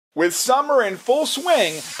With summer in full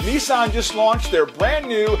swing, Nissan just launched their brand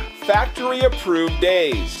new factory-approved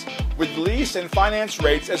days. With lease and finance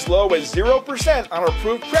rates as low as 0% on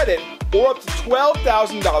approved credit or up to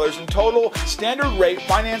 $12,000 in total standard rate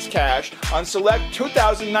finance cash on select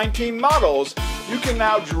 2019 models, you can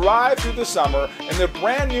now drive through the summer in the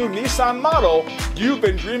brand new Nissan model you've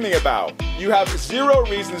been dreaming about. You have zero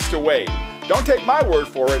reasons to wait. Don't take my word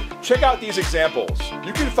for it, check out these examples.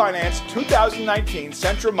 You can finance 2019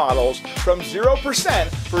 Sentra models from 0%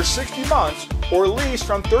 for 60 months or lease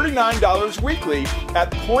from $39 weekly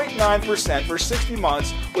at 0.9% for 60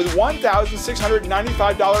 months with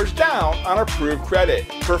 $1,695 down on approved credit.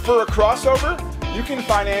 Prefer a crossover? You can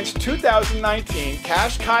finance 2019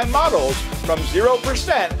 Qashqai models from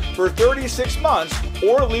 0% for 36 months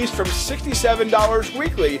or lease from $67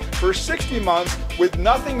 weekly for 60 months with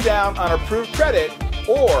nothing down on approved credit,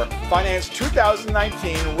 or finance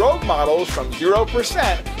 2019 Rogue models from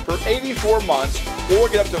 0% for 84 months or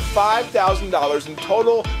get up to $5,000 in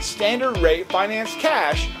total standard rate finance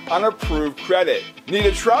cash on approved credit. Need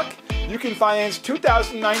a truck? You can finance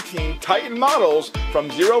 2019 Titan models from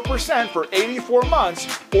 0% for 84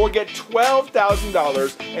 months or get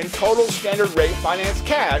 $12,000 in total standard rate finance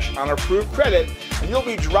cash on approved credit, and you'll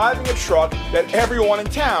be driving a truck that everyone in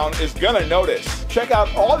town is gonna notice. Check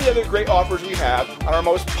out all the other great offers we have on our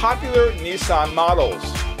most popular Nissan models.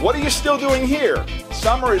 What are you still doing here?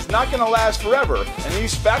 Summer is not going to last forever, and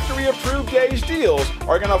these factory-approved days deals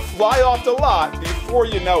are going to fly off the lot before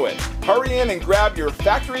you know it. Hurry in and grab your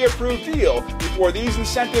factory-approved deal before these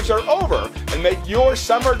incentives are over and make your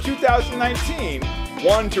summer 2019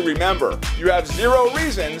 one to remember. You have zero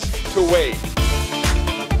reasons to wait.